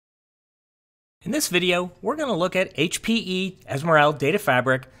In this video, we're going to look at HPE Ezmeral Data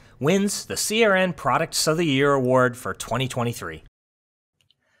Fabric wins the CRN Products of the Year Award for 2023.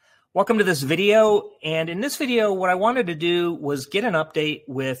 Welcome to this video, and in this video, what I wanted to do was get an update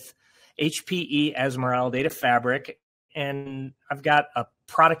with HPE Ezmeral Data Fabric, and I've got a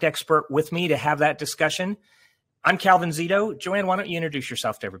product expert with me to have that discussion. I'm Calvin Zito. Joann, why don't you introduce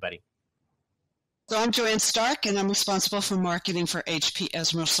yourself to everybody? So I'm Joann Starke, and I'm responsible for marketing for HPE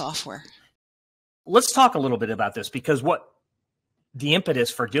Ezmeral Software. Let's talk a little bit about this, because what the impetus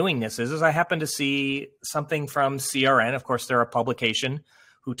for doing this is I happen to see something from CRN. Of course, they're a publication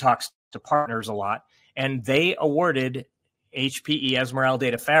who talks to partners a lot, and they awarded HPE Ezmeral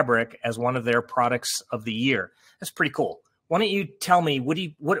Data Fabric as one of their products of the year. That's pretty cool. Why don't you tell me,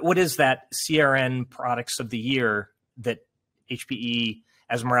 what is that CRN Products of the Year that HPE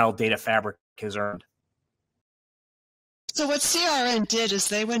Ezmeral Data Fabric has earned? So what CRN did is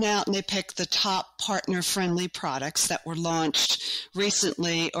they went out and they picked the top partner-friendly products that were launched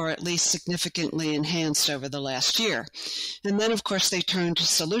recently or at least significantly enhanced over the last year. And then, of course, they turned to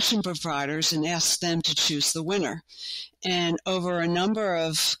solution providers and asked them to choose the winner. And over a number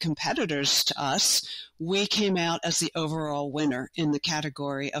of competitors to us, we came out as the overall winner in the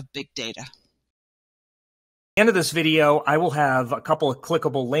category of big data. At the end of this video, I will have a couple of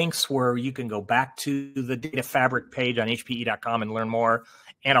clickable links where you can go back to the Data Fabric page on hpe.com and learn more.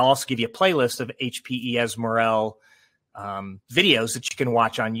 And I'll also give you a playlist of HPE Ezmeral videos that you can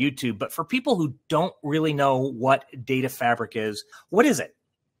watch on YouTube. But for people who don't really know what Data Fabric is, what is it?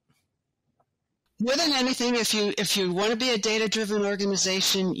 More than anything, if you want to be a data-driven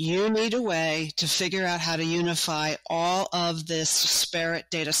organization, you need a way to figure out how to unify all of this disparate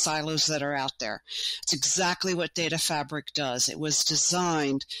data silos that are out there. It's exactly what Data Fabric does. It was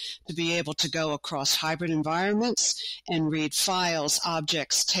designed to be able to go across hybrid environments and read files,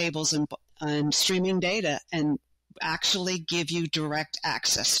 objects, tables, and streaming data and actually give you direct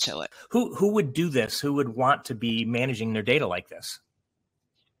access to it. Who would do this? Who would want to be managing their data like this?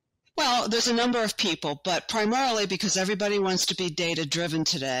 Well, there's a number of people, but primarily because everybody wants to be data-driven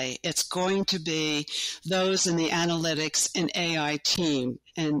today, it's going to be those in the analytics and AI team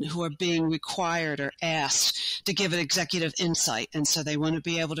and who are being required or asked to give an executive insight. And so they want to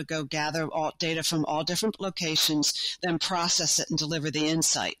be able to go gather all data from all different locations, then process it and deliver the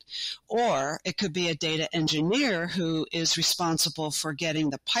insight. Or it could be a data engineer who is responsible for getting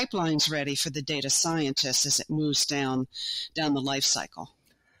the pipelines ready for the data scientists as it moves down the life cycle.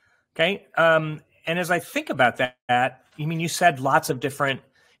 Okay. And as I think about that, you said lots of different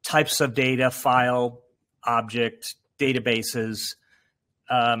types of data, file, object, databases.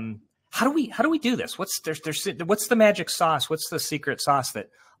 How do we do this? What's the magic sauce? What's the secret sauce that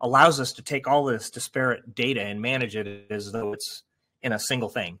allows us to take all this disparate data and manage it as though it's in a single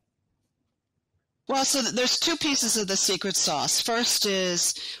thing? Well, so there's two pieces of the secret sauce. First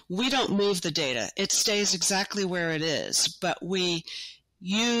is we don't move the data. It stays exactly where it is, but we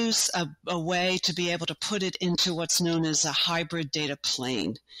use a way to be able to put it into what's known as a hybrid data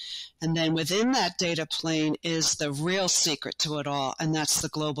plane. And then within that data plane is the real secret to it all, and that's the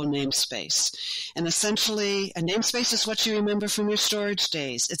global namespace. And essentially, a namespace is what you remember from your storage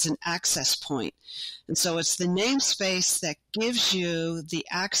days. It's an access point. And so it's the namespace that gives you the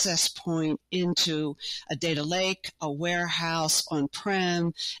access point into a data lake, a warehouse,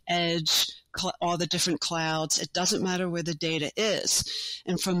 on-prem, edge, all the different clouds. It doesn't matter where the data is.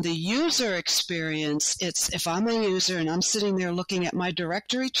 And from the user experience, it's if I'm a user and I'm sitting there looking at my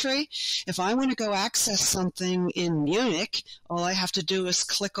directory tree, if I want to go access something in Munich, all I have to do is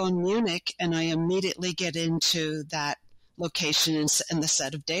click on Munich and I immediately get into that location and the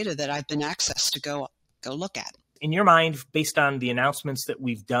set of data that I've been accessed to go look at. In your mind, based on the announcements that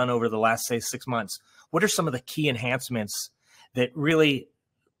we've done over the last, say, 6 months, what are some of the key enhancements that really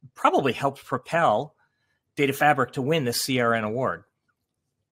probably helped propel Data Fabric to win this CRN Award?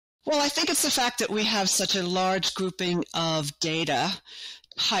 Well, I think it's the fact that we have such a large grouping of data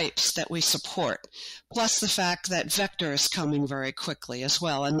types that we support, plus the fact that vector is coming very quickly as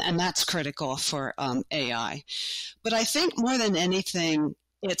well, and that's critical for AI. But I think more than anything,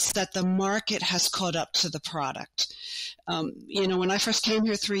 it's that the market has caught up to the product. When I first came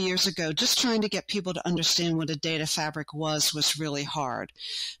here 3 years ago, just trying to get people to understand what a data fabric was really hard.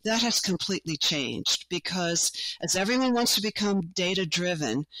 That has completely changed because as everyone wants to become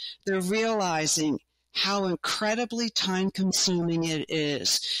data-driven, they're realizing how incredibly time-consuming it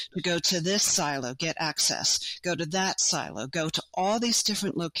is to go to this silo, get access, go to that silo, go to all these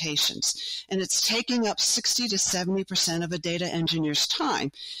different locations. And it's taking up 60 to 70% of a data engineer's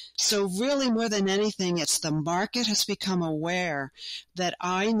time. So really, more than anything, it's the market has become aware that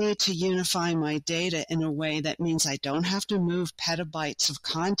I need to unify my data in a way that means I don't have to move petabytes of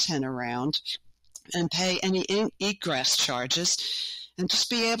content around and pay any egress charges, and just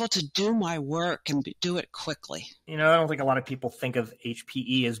be able to do my work and do it quickly. I don't think a lot of people think of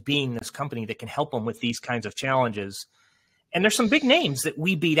HPE as being this company that can help them with these kinds of challenges. And there's some big names that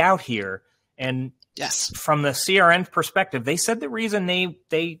we beat out here. And yes, from the CRN perspective, they said the reason they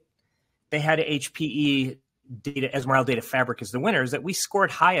had HPE Ezmeral Data Fabric as the winner is that we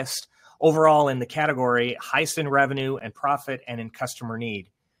scored highest overall in the category, highest in revenue and profit and in customer need.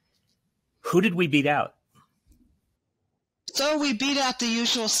 Who did we beat out? So we beat out the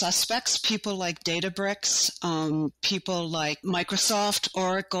usual suspects, people like Databricks, people like Microsoft,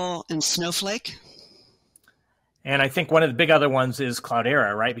 Oracle, and Snowflake. And I think one of the big other ones is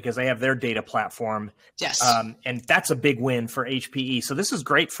Cloudera, right? Because they have their data platform. Yes. And that's a big win for HPE. So this is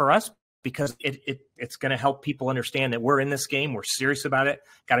great for us because it's going to help people understand that we're in this game. We're serious about it.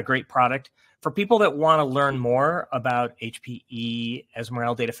 Got a great product. For people that want to learn more about HPE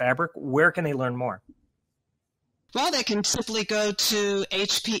Ezmeral Data Fabric, where can they learn more? Well, they can simply go to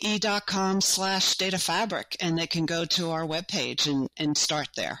hpe.com/datafabric, and they can go to our webpage and start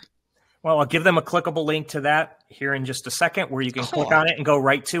there. Well, I'll give them a clickable link to that here in just a second where you can Cool. click on it and go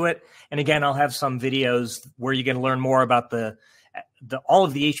right to it. And again, I'll have some videos where you can learn more about all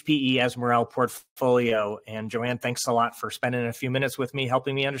of the HPE Ezmeral portfolio. And Joann, thanks a lot for spending a few minutes with me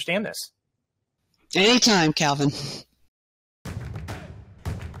helping me understand this. Anytime, Calvin.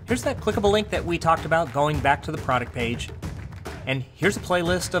 Here's that clickable link that we talked about going back to the product page. And here's a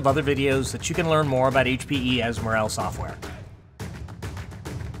playlist of other videos that you can learn more about HPE Ezmeral software.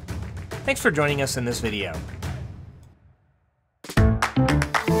 Thanks for joining us in this video.